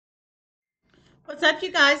What's up,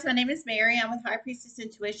 you guys? My name is Mary. I'm with High Priestess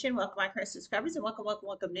Intuition. Welcome, my current subscribers, and welcome,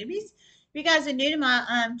 newbies. If you guys are new to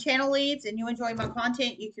my channel leads and you enjoy my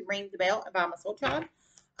content, you can ring the bell and buy my soul tribe.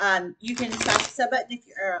 You can smash the sub button if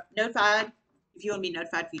you're notified. If you want to be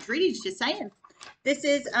notified for future readings, just saying. This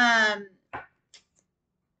is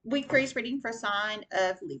week 3's reading for sign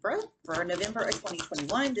of Libra for November of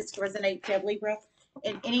 2021. This resonates if you have Libra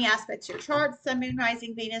in any aspects of your chart: Sun, Moon,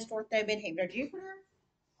 Rising, Venus, North Node, Midheaven, or Jupiter.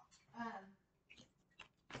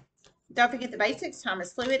 Um, Don't forget the basics. Time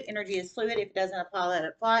is fluid. Energy is fluid. If it doesn't apply, let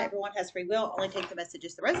it fly. Everyone has free will. Only take the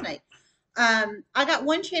messages that resonate. I got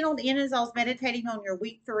one channeled in as I was meditating on your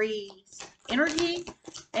week 3 energy,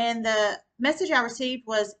 and the message I received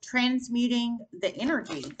was transmuting the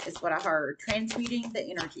energy, is what I heard. Transmuting the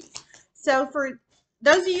energy. So, for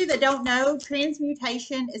those of you that don't know,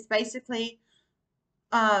 transmutation is basically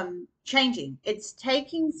changing. It's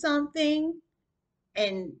taking something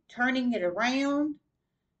and turning it around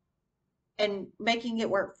and making it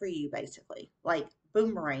work for you, basically, like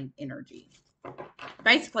boomerang energy.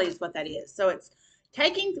 Basically, is what that is. So it's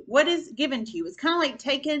taking what is given to you. It's kind of like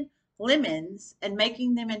taking lemons and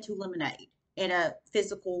making them into lemonade in a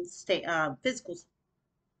physical state, physical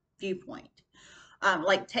viewpoint.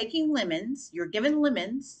 Like taking lemons, you're given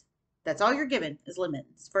lemons. That's all you're given is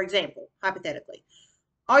lemons. For example, hypothetically,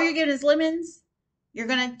 all you're given is lemons. You're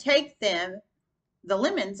going to take them, the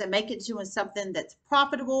lemons, and make it into something that's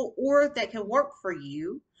profitable or that can work for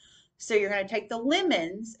you. So you're going to take the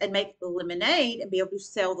lemons and make the lemonade and be able to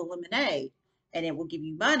sell the lemonade, and it will give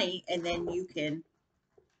you money, and then you can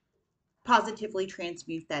positively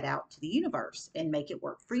transmute that out to the universe and make it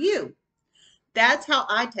work for you. That's how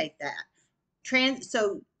I take that.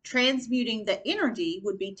 So transmuting the energy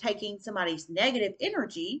would be taking somebody's negative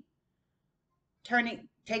energy,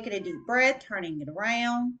 taking a deep breath, turning it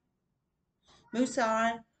around,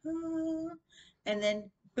 Musan, and then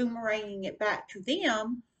boomeranging it back to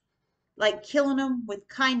them, like killing them with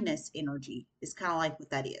kindness energy is kind of like what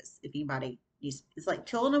that is. If anybody it's like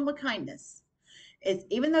killing them with kindness. It's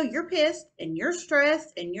even though you're pissed and you're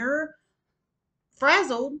stressed and you're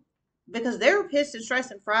frazzled because they're pissed and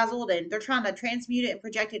stressed and frazzled and they're trying to transmute it and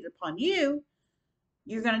project it upon you,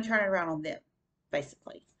 you're going to turn it around on them,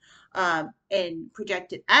 basically, and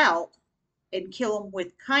project it out and kill them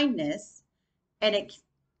with kindness, and it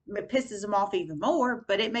pisses them off even more,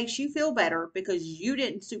 but it makes you feel better because you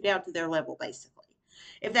didn't stoop down to their level, basically,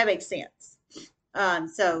 if that makes sense.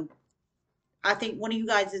 So I think one of you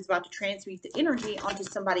guys is about to transmute the energy onto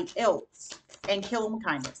somebody else and kill them with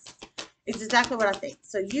kindness. It's exactly what I think.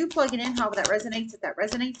 So you plug it in however that resonates, if that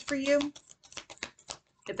resonates for you.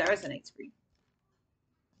 If that resonates for you.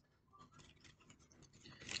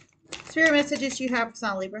 Spirit messages you have for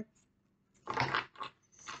Sign Libra.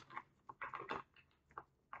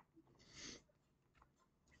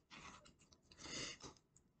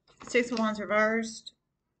 Six of Wands reversed.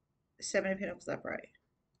 Seven of Pentacles upright.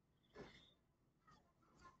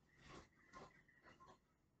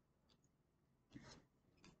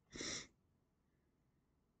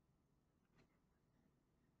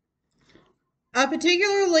 A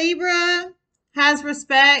particular Libra has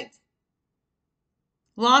respect,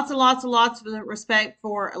 lots and lots of respect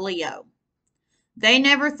for a Leo. They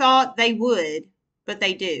never thought they would, but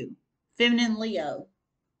they do. Feminine Leo.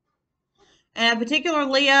 And a particular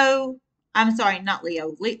Leo, I'm sorry, not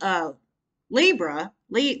Leo, Libra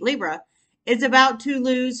is about to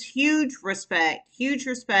lose huge respect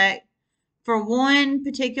for one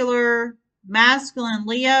particular masculine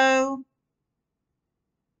Leo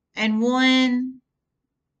and one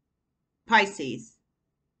Pisces.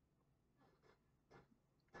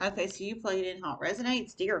 Okay, so you plug it in how it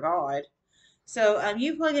resonates. Dear God. So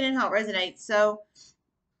you plug it in how it resonates. So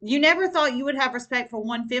you never thought you would have respect for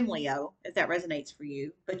one fem Leo, if that resonates for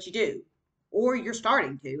you, but you do. Or you're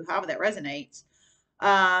starting to, however that resonates.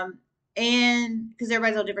 And because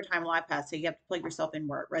everybody's on a different time life path, so you have to plug yourself in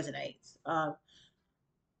where it resonates.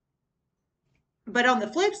 But on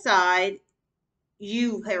the flip side,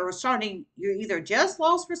 you're either just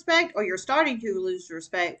lost respect or you're starting to lose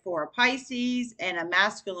respect for a Pisces and a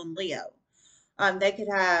masculine Leo. They could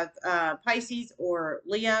have Pisces or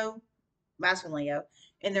Leo, masculine Leo,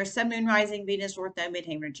 and there's Sun, Moon, Rising, Venus, North Node,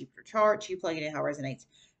 Midheaven, or Jupiter chart. You plug it in how it resonates.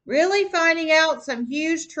 Really finding out some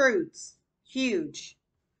huge truths. Huge.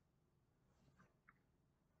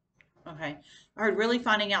 Okay. I heard really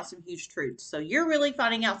finding out some huge truths. So you're really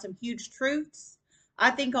finding out some huge truths.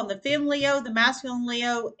 I think on the fem Leo, the masculine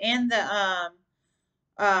Leo, and the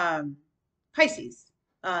Pisces.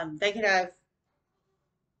 They could have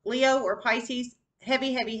Leo or Pisces,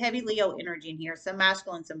 heavy Leo energy in here. Some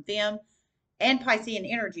masculine, some fem, and Piscean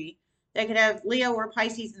energy. They could have Leo or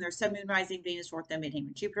Pisces in their sun, moon, rising, Venus, North Node,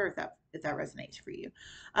 Midheaven, Jupiter, if that resonates for you.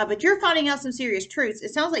 But you're finding out some serious truths.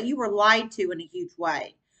 It sounds like you were lied to in a huge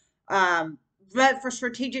way, um, but for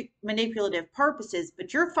strategic, manipulative purposes.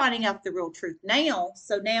 But you're finding out the real truth now.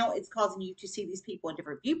 So now it's causing you to see these people in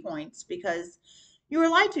different viewpoints because you were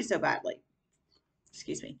lied to so badly.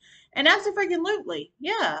 Excuse me. And absolutely,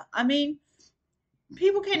 yeah. I mean,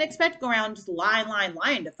 people can't expect to go around just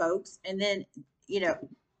lying to folks, and then you know,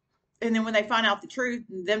 and then when they find out the truth,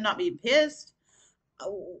 them not being pissed.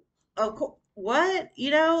 Oh, what?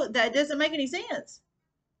 That doesn't make any sense.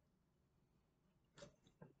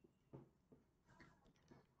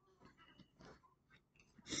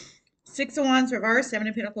 Six of Wands reverse, Seven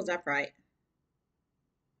of Pentacles upright.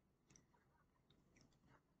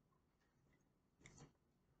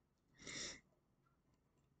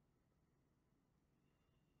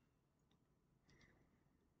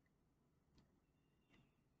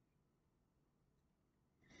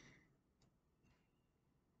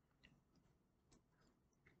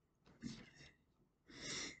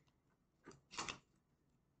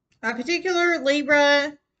 A particular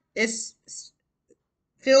Libra is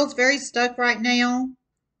feels very stuck right now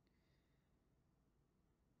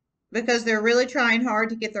because they're really trying hard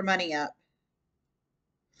to get their money up.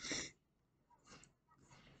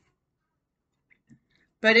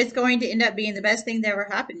 But it's going to end up being the best thing that ever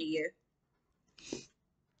happened to you.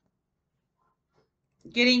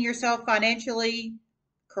 Getting yourself financially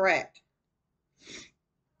correct.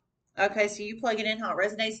 Okay, so you plug it in how it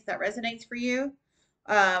resonates. If that resonates for you,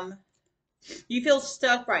 um, you feel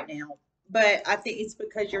stuck right now, but I think it's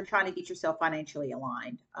because you're trying to get yourself financially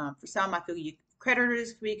aligned. For some, I feel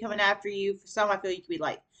creditors could be coming after you. For some, I feel you could be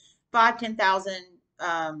like 5,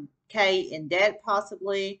 10,000 K in debt,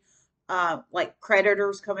 possibly. Like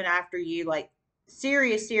creditors coming after you, like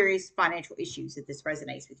serious financial issues if this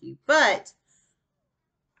resonates with you. But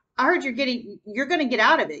I heard you're going to get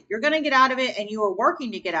out of it. You're going to get out of it, and you are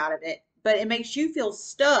working to get out of it. But it makes you feel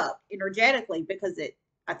stuck energetically because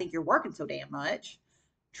I think you're working so damn much,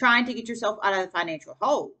 trying to get yourself out of the financial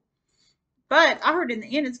hole. But I heard in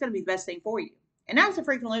the end, it's going to be the best thing for you. And that's a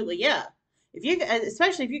frequently, yeah.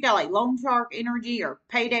 Especially if you got like loan shark energy or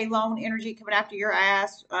payday loan energy coming after your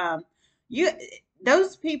ass, you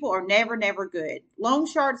those people are never good. Loan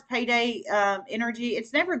sharks, payday energy,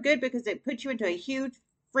 it's never good because it puts you into a huge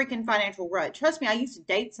freaking financial rut. Trust me, I used to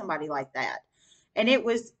date somebody like that, and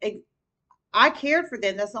I cared for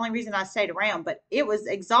them. That's the only reason I stayed around, but it was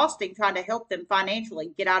exhausting trying to help them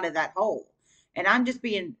financially get out of that hole. And I'm just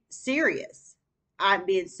being serious. I'm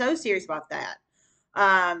being so serious about that.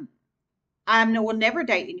 Um, will never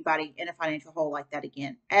date anybody in a financial hole like that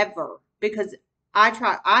again, ever, because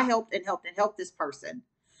I helped and helped and helped this person.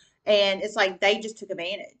 And it's like they just took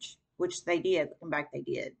advantage, which they did. Looking back, they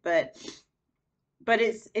did. But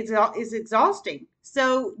it's exhausting.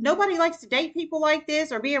 So nobody likes to date people like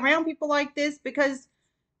this or be around people like this because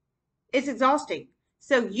it's exhausting.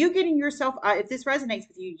 So you getting yourself, if this resonates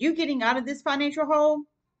with you, you getting out of this financial hole,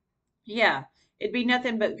 yeah, it'd be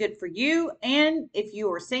nothing but good for you. And if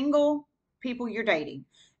you are single, people you're dating.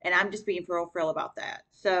 And I'm just being for real about that.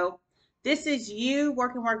 So this is you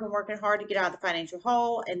working hard to get out of the financial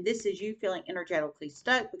hole. And this is you feeling energetically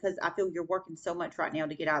stuck because I feel you're working so much right now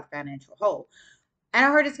to get out of the financial hole. And I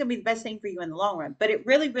heard it's going to be the best thing for you in the long run, but it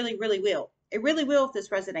really will. It really will if this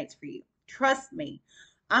resonates for you. Trust me.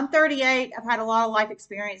 I'm 38. I've had a lot of life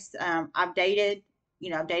experience. I've dated,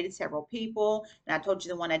 I've dated several people, and I told you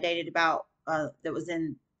the one I dated about that was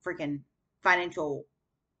in freaking financial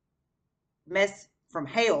mess from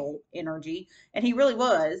hell energy, and he really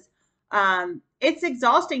was. It's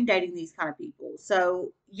exhausting dating these kind of people.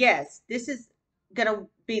 So yes, this is gonna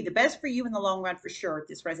be the best for you in the long run for sure if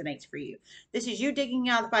this resonates for you. This is you digging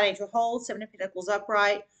out the financial hole, Seven of Pentacles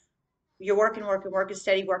upright. You're working,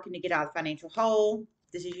 steady, working to get out of the financial hole.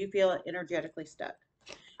 This is you feeling energetically stuck,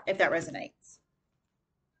 if that resonates.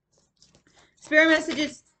 Spirit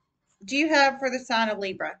messages do you have for the sign of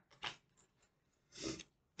Libra?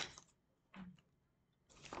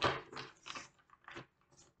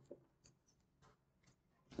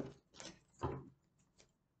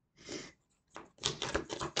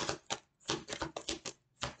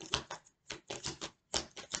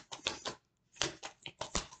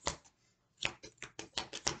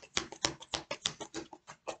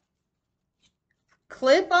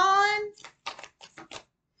 Clip-on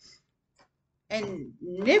and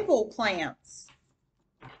nipple clamps.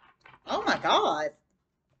 Oh my God.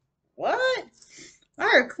 What? I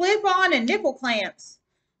heard clip-on and nipple clamps.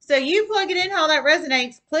 So you plug it in how that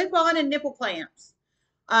resonates. Clip-on and nipple clamps.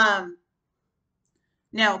 Now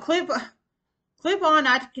Clip on,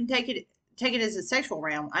 I can take it as a sexual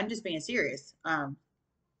realm. I'm just being serious.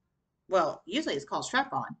 Well, usually it's called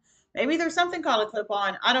strap on. Maybe there's something called a clip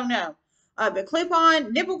on. I don't know. But clip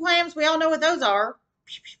on nipple clamps, we all know what those are.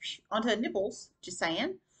 Onto the nipples. Just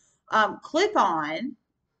saying. Clip on.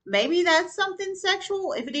 Maybe that's something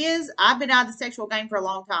sexual. If it is, I've been out of the sexual game for a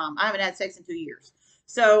long time. I haven't had sex in 2 years.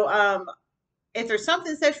 So if there's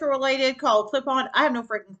something sexual related called clip on, I have no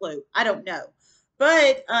freaking clue. I don't know.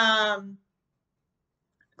 But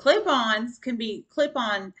clip-ons can be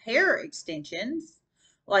clip-on hair extensions,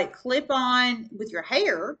 like clip-on with your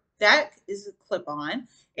hair. That is a clip-on.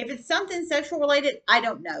 If it's something sexual related, I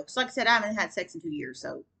don't know. So like I said, I haven't had sex in 2 years,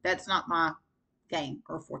 so that's not my game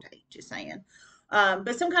or forte. Just saying.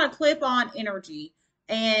 But some kind of clip-on energy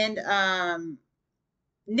and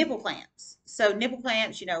nipple clamps. So nipple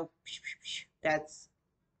clamps, you know, that's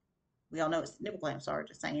we all know what nipple clamps are,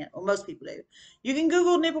 just saying it. Well, most people do. You can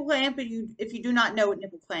Google nipple clamp if you do not know what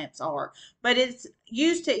nipple clamps are. But it's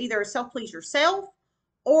used to either self-please yourself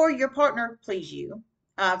or your partner please you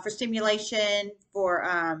for stimulation,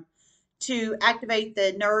 for to activate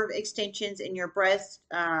the nerve extensions in your breast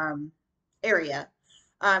area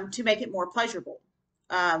to make it more pleasurable.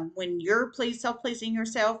 When you're self-pleasing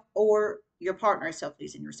yourself or your partner is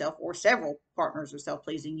self-pleasing yourself or several partners are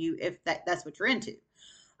self-pleasing you if that's what you're into.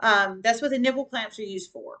 That's what the nipple clamps are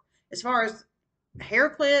used for. As far as hair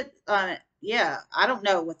clip, yeah, I don't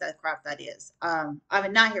know what that crap that is. I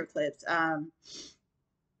mean, not hair clips.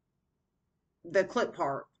 The clip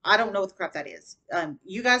part. I don't know what the crap that is.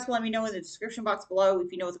 You guys can let me know in the description box below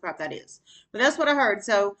if you know what the crap that is. But that's what I heard.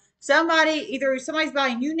 So either somebody's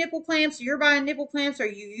buying you nipple clamps, or you're buying nipple clamps, or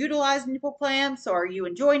you utilize nipple clamps, or you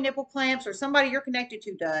enjoy nipple clamps, or somebody you're connected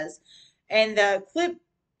to does. And the clip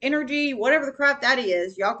energy, whatever the crap that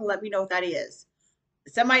is, y'all can let me know what that is.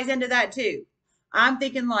 Somebody's into that too. I'm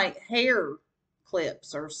thinking like hair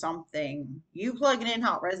clips or something. You plug it in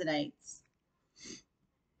how it resonates.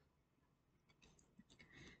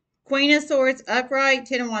 Queen of Swords upright,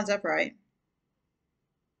 Ten of Wands upright.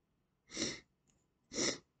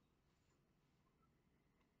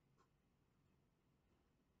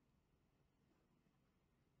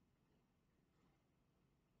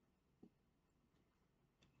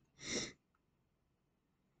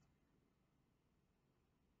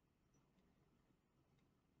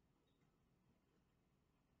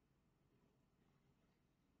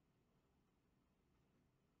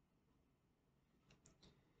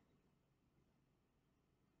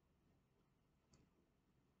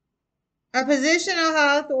 A position of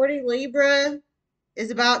high authority, Libra,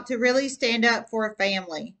 is about to really stand up for a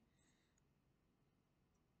family.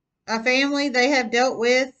 A family they have dealt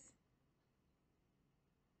with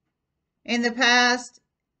in the past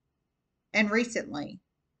and recently.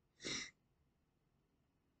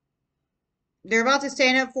 They're about to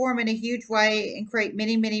stand up for them in a huge way and create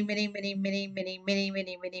many, many, many, many, many, many, many,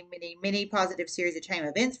 many, many, many, many positive series of chain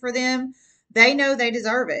events for them. They know they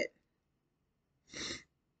deserve it.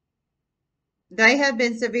 They have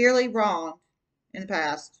been severely wronged in the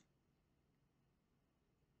past.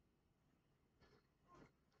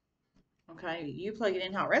 Okay, you plug it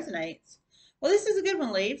in how it resonates. Well, this is a good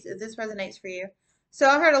one, Leaves, if this resonates for you. So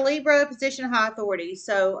I heard a Libra, position of high authority.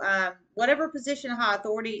 So whatever position of high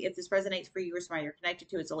authority, if this resonates for you or somebody you're connected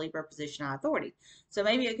to, it's a Libra position of high authority. So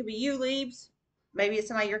maybe it could be you, Leaves. Maybe it's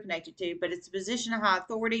somebody you're connected to, but it's a position of high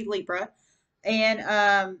authority, Libra.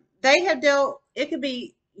 And they have dealt, it could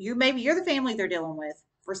be you, maybe you're the family they're dealing with.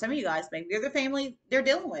 For some of you guys, maybe you're the family they're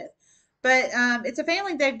dealing with. But it's a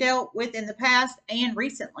family they've dealt with in the past and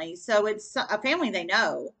recently. So it's a family they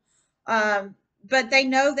know. But they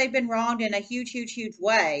know they've been wronged in a huge, huge, huge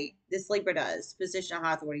way. This Libra does. Position of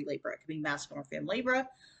high authority Libra. It could be masculine or femme Libra.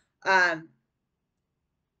 And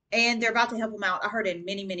they're about to help them out. I heard in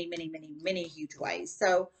many, many, many, many, many huge ways.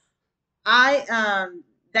 So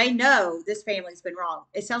they know this family's been wrong.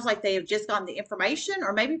 It sounds like they have just gotten the information,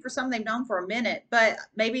 or maybe for some they've known for a minute, but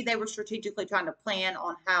maybe they were strategically trying to plan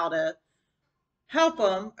on how to help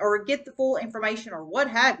them or get the full information or what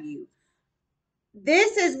have you.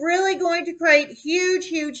 This is really going to create huge,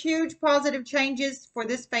 huge, huge positive changes for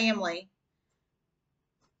this family.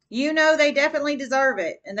 You know they definitely deserve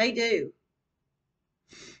it, and they do.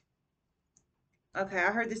 Okay,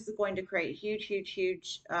 I heard this is going to create huge, huge,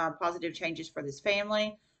 huge positive changes for this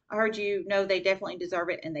family. I heard you know they definitely deserve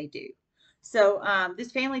it, and they do. So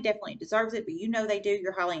this family definitely deserves it, but you know they do.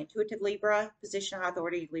 You're highly intuitive Libra, position of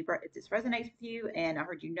authority Libra. If this resonates with you, and I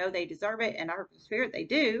heard you know they deserve it, and I heard the spirit they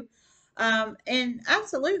do. And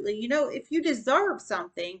absolutely, you know, if you deserve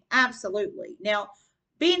something, absolutely. Now,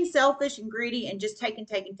 being selfish and greedy and just taking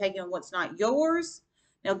on what's not yours,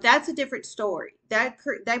 Now that's a different story. That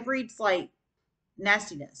breeds like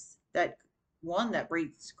nastiness. That one, that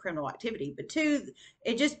breeds criminal activity, but two,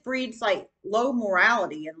 it just breeds like low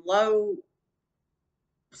morality and low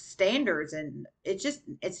standards, and it's just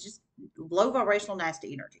low vibrational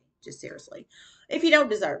nasty energy. Just seriously, if you don't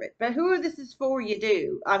deserve it. But whoever this is for, you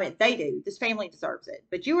do. I mean, they do. This family deserves it.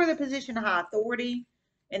 But you are the position of high authority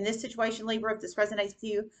in this situation, Libra. If this resonates with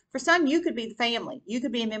you, for some, you could be the family. You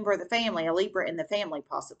could be a member of the family, a Libra in the family,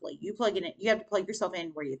 possibly. You plug in it. You have to plug yourself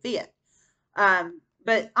in where you fit.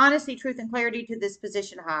 But honesty, truth, and clarity to this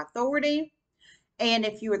position of high authority. And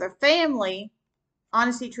if you are the family,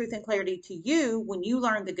 honesty, truth, and clarity to you when you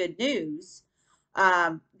learn the good news,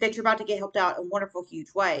 that you're about to get helped out in wonderful,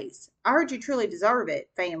 huge ways. I heard you truly deserve it,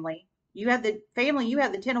 family. You have the family, you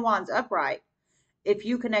have the Ten of Wands upright if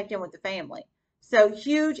you connect in with the family. So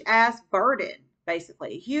huge ass burden,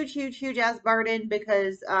 basically. Huge, huge, huge ass burden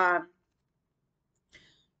because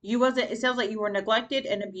it sounds like you were neglected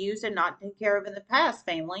and abused and not taken care of in the past,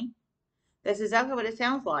 family. That's exactly what it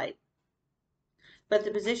sounds like. But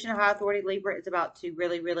the position of high authority Libra is about to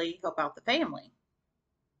really, really help out the family.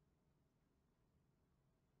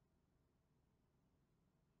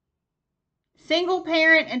 Single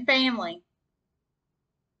parent and family.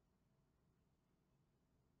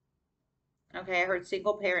 Okay, I heard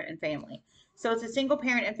single parent and family. So it's a single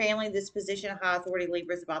parent and family. This position of high authority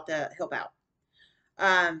Libra is about to help out.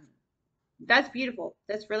 Um, that's beautiful.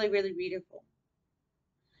 That's really, really beautiful.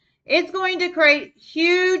 It's going to create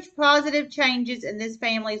huge positive changes in this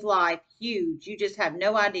family's life. Huge. You just have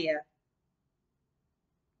no idea.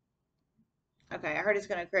 Okay, I heard it's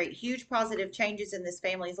going to create huge positive changes in this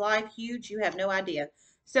family's life. Huge. You have no idea.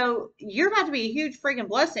 So you're about to be a huge freaking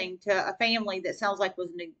blessing to a family that sounds like was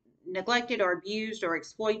neglected or abused or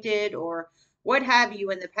exploited or what have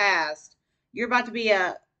you in the past. You're about to be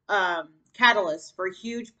a catalyst for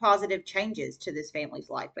huge positive changes to this family's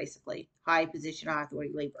life, basically. High position, high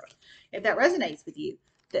authority Libra. If that resonates with you,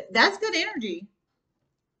 that's good energy.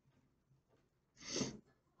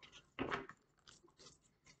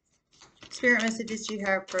 Spirit messages you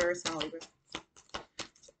have for Sun Libra.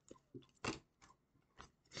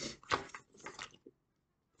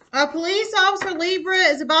 A police officer Libra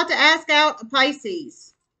is about to ask out a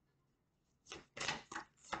Pisces.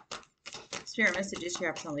 Spirit messages you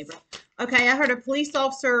have for Sun Libra. Okay, I heard a police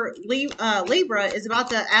officer Libra is about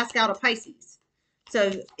to ask out a Pisces.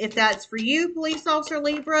 So if that's for you, police officer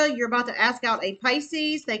Libra, you're about to ask out a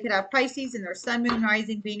Pisces. They could have Pisces in their Sun, Moon,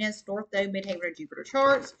 Rising, Venus, North Node, Midheaven, or Jupiter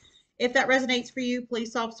charts. If that resonates for you,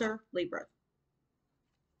 police officer Libra.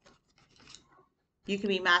 You can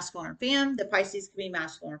be masculine or femme. The Pisces can be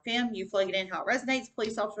masculine or femme. You plug it in how it resonates,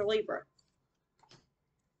 police officer Libra.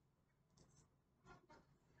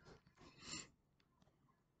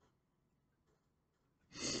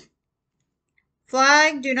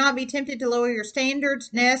 Flag, do not be tempted to lower your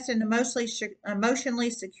standards. Nest and emotionally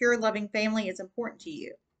secure, loving family is important to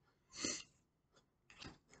you.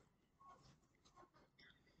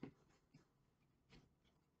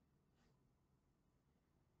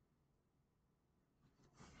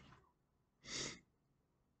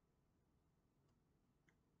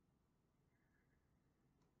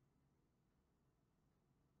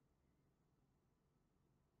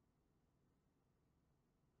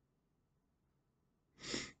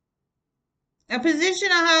 A position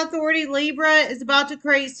of high authority Libra is about to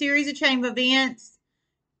create a series of chain events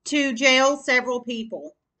to jail several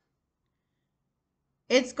people.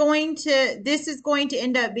 This is going to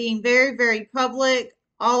end up being very, very public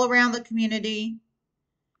all around the community.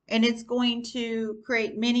 And it's going to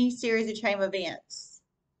create many series of chain events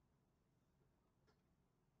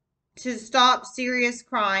to stop serious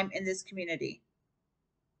crime in this community.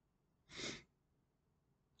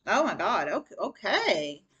 Oh my God. Okay.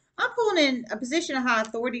 Okay. I'm pulling in a position of high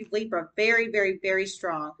authority Libra. Very, very, very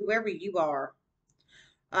strong. Whoever you are.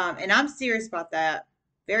 And I'm serious about that.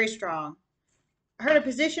 Very strong. I heard a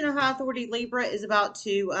position of high authority Libra is about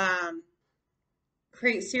to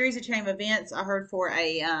create a series of chain events. I heard for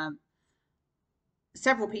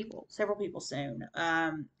several people soon.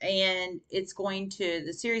 And it's going to,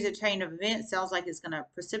 the series of chain of events sounds like it's going to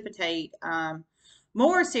precipitate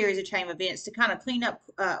more series of chain events to kind of clean up,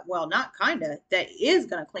 well, not kind of, that is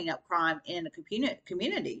going to clean up crime in the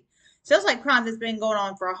community. Sounds like crime that's been going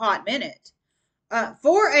on for a hot minute.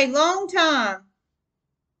 For a long time.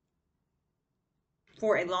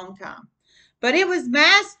 For a long time. But it was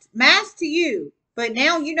masked to you. But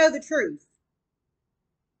now you know the truth.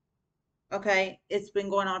 Okay, it's been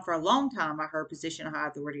going on for a long time. I heard position of high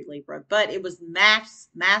authority Libra, but it was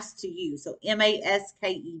masked to you. So masked.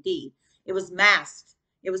 It was masked.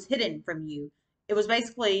 It was hidden from you. it was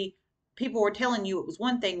basically people were telling you it was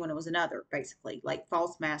one thing when it was another, basically, like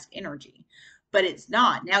false mask energy. But it's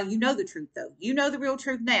not. Now you know the truth, though. You know the real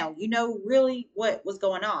truth now. You know really what was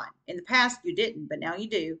going on. In the past, you didn't, but now you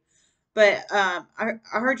do. But I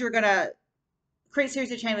heard you're going to create a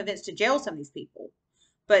series of chain events to jail some of these people.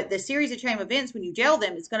 But the series of chain events, when you jail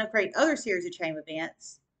them, is going to create other series of chain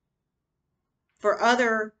events for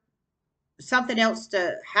other something else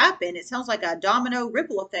to happen. It sounds like a domino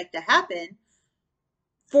ripple effect to happen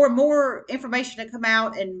for more information to come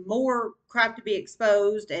out and more crap to be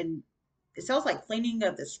exposed. And it sounds like cleaning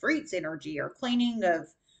of the streets energy or cleaning of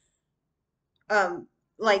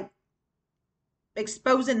like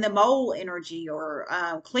exposing the mole energy or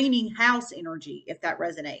cleaning house energy, if that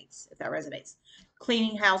resonates.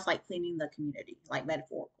 Cleaning house, like cleaning the community, like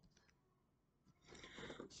metaphorical.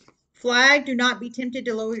 Flag, do not be tempted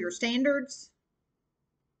to lower your standards.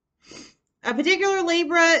 A particular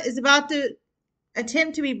Libra is about to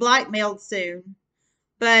attempt to be blackmailed soon,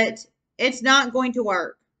 but it's not going to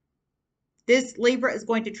work. This Libra is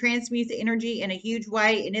going to transmute the energy in a huge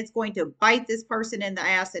way, and it's going to bite this person in the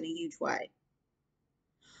ass in a huge way.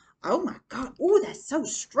 Oh my God. Oh, that's so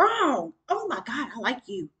strong. Oh my God. I like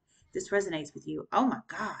you. This resonates with you. Oh my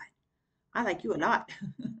God. I like you a lot.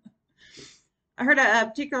 I heard a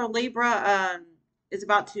particular Libra is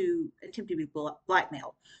about to attempt to be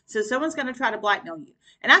blackmailed. So someone's going to try to blackmail you.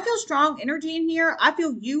 And I feel strong energy in here. I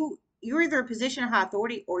feel you're either a position of high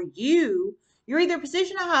authority or you're either a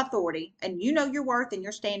position of high authority and you know your worth and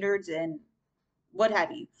your standards and what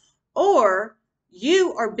have you, or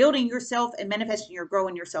you are building yourself and manifesting your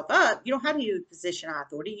growing yourself up. You don't have to be a position of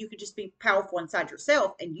authority. You could just be powerful inside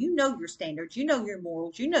yourself and you know your standards, you know your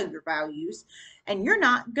morals, you know your values, and you're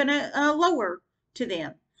not going to lower to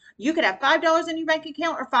them. You could have $5 in your bank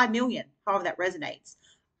account or 5 million, however that resonates.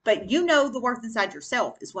 But you know the worth inside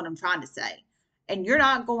yourself is what I'm trying to say. And you're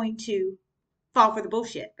not going to fall for the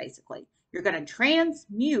bullshit, basically. You're going to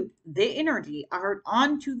transmute the energy I heard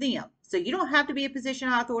onto them. So you don't have to be a position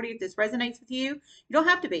of authority if this resonates with you. You don't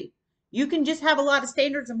have to be. You can just have a lot of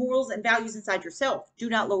standards and morals and values inside yourself. Do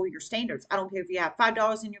not lower your standards. I don't care if you have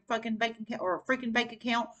 $5 in your fucking bank account or a freaking bank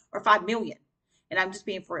account or 5 million. And I'm just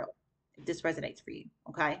being for real. If this resonates for you,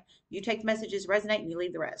 okay? You take the messages resonate and you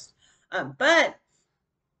leave the rest. But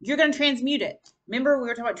you're going to transmute it. Remember, we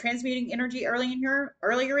were talking about transmuting energy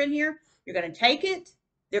earlier in here. You're going to take it.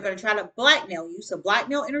 They're going to try to blackmail you. So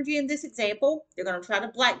blackmail energy in this example, they're going to try to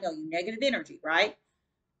blackmail you. Negative energy, right?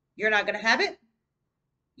 You're not going to have it.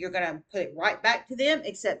 You're going to put it right back to them,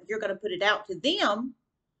 except you're going to put it out to them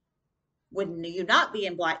when you're not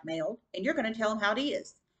being blackmailed, and you're going to tell them how it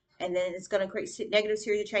is. And then it's going to create negative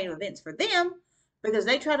series of chain of events for them because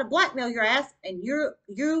they try to blackmail your ass, and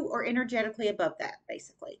you are energetically above that,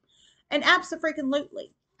 basically. And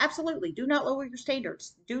absolutely. Absolutely. Do not lower your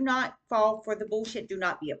standards. Do not fall for the bullshit. Do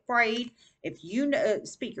not be afraid. If you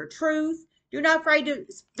speak your truth, be afraid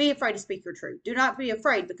to speak your truth. Do not be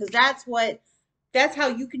afraid, because that's how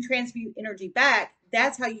you can transmute energy back.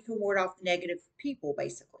 That's how you can ward off the negative people,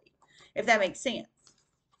 basically, if that makes sense.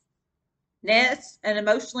 Next, an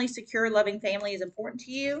emotionally secure, loving family is important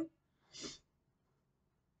to you.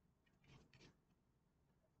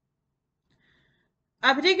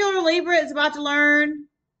 A particular Libra is about to learn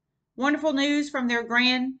wonderful news from their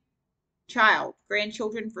grandchildren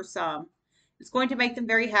for some. It's going to make them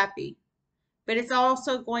very happy, but it's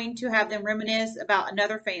also going to have them reminisce about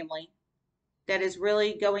another family that is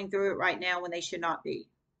really going through it right now when they should not be.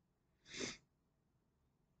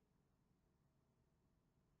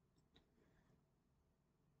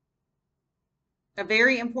 A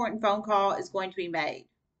very important phone call is going to be made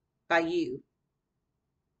by you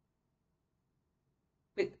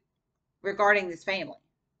regarding this family.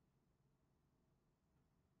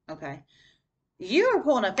 Okay. You are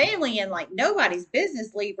pulling a family in like nobody's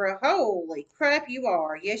business, Libra. Holy crap, you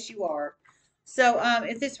are. Yes, you are. So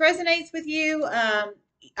if this resonates with you, I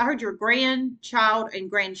heard your grandchild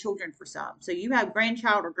and grandchildren for some. So you have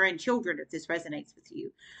grandchild or grandchildren if this resonates with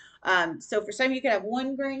you. So for some, you could have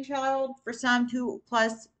one grandchild, for some, 2+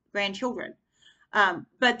 grandchildren.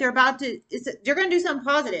 But they're going to do something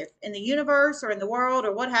positive in the universe or in the world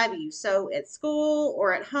or what have you. So at school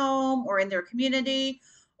or at home or in their community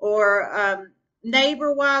or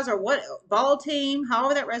neighbor wise or what ball team,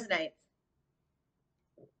 however that resonates.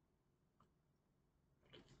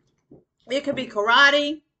 It could be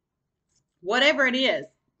karate, whatever it is.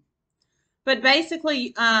 But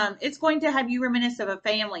basically, it's going to have you reminisce of a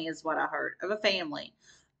family, is what I heard, of a family.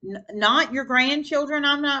 Not your grandchildren,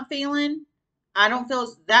 I'm not feeling. I don't feel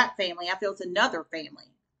it's that family. I feel it's another family.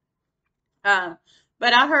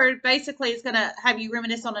 But I heard basically it's gonna have you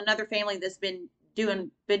reminisce on another family that's been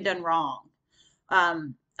done wrong.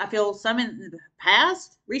 I feel some in the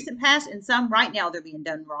past, recent past, and some right now they're being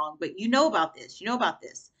done wrong. But you know about this. You know about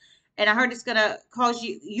this. And I heard it's gonna cause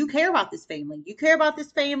you care about this family. You care about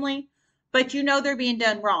this family, but you know they're being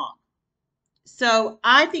done wrong. So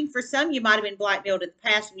I think for some you might have been blackmailed in the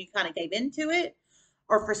past and you kind of gave into it.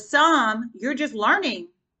 Or for some, you're just learning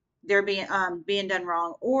they're being done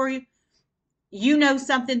wrong, or you know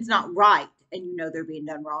something's not right and you know they're being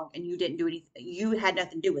done wrong and you didn't do anything, you had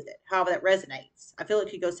nothing to do with it. However that resonates, I feel it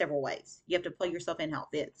could go several ways. You have to play yourself in how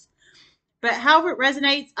it fits, but however it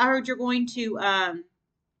resonates, I heard you're going to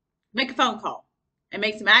make a phone call and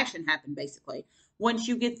make some action happen. Basically, once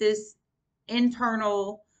you get this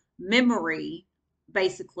internal memory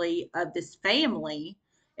basically of this family,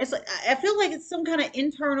 it's like I feel like it's some kind of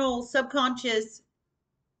internal subconscious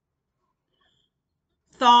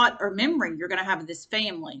thought or memory you're going to have of this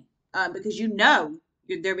family, because you know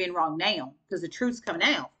they're being wrong now because the truth's coming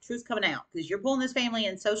out. Truth's coming out because you're pulling this family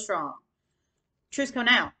in so strong. Truth's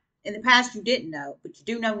coming out. In the past, you didn't know, but you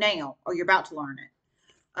do know now, or you're about to learn it.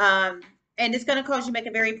 And it's going to cause you to make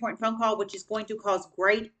a very important phone call, which is going to cause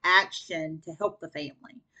great action to help the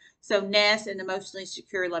family. So nest and emotionally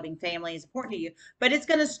secure, loving family is important to you, but it's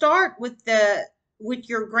going to start with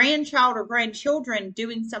your grandchild or grandchildren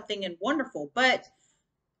doing something and wonderful, but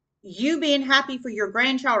you being happy for your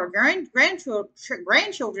grandchild or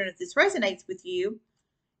grandchildren, if this resonates with you,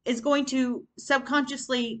 is going to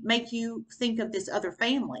subconsciously make you think of this other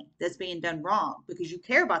family that's being done wrong because you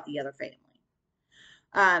care about the other family.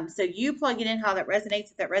 So you plug it in how that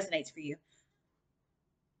resonates, if that resonates for you.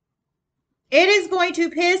 It is going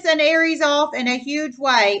to piss an Aries off in a huge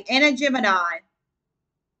way, and a Gemini.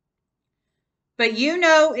 But you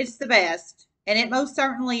know it's the best, and it most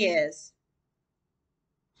certainly is.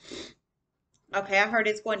 Okay, I heard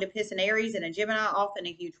it's going to piss an Aries and a Gemini off in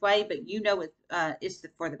a huge way, but you know it's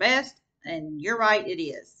for the best, and you're right, it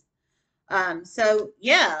is. So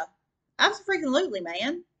yeah, absolutely,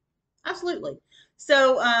 man, absolutely.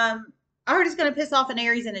 So I heard it's going to piss off an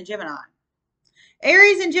Aries and a Gemini.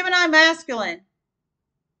 Aries and Gemini masculine.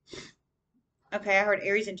 Okay, I heard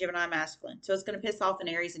Aries and Gemini masculine. So it's going to piss off an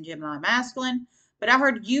Aries and Gemini masculine. But I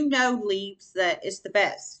heard leaves that it's the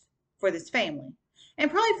best for this family.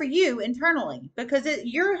 And probably for you internally, because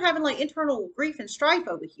you're having like internal grief and strife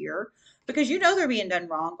over here because you know they're being done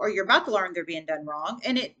wrong, or you're about to learn they're being done wrong,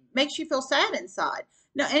 and it makes you feel sad inside.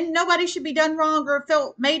 No, and nobody should be done wrong or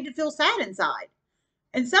made to feel sad inside.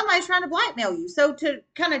 And somebody's trying to blackmail you. So to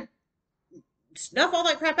kind of snuff all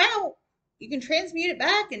that crap out, you can transmute it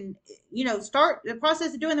back and start the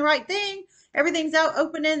process of doing the right thing. Everything's out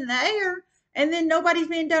open in the air, and then nobody's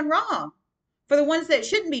being done wrong for the ones that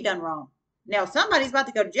shouldn't be done wrong. Now somebody's about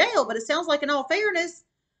to go to jail, but it sounds like in all fairness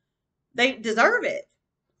they deserve it,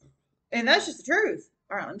 and that's just the truth.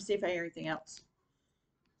 All right, let me see if I hear anything else.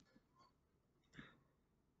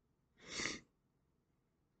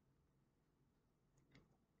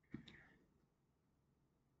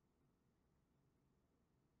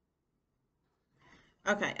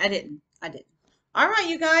 Okay, I didn't. All right,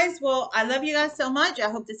 you guys. Well, I love you guys so much. I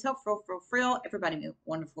hope this helped. For real. Everybody make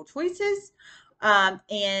wonderful choices.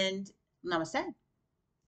 And namaste.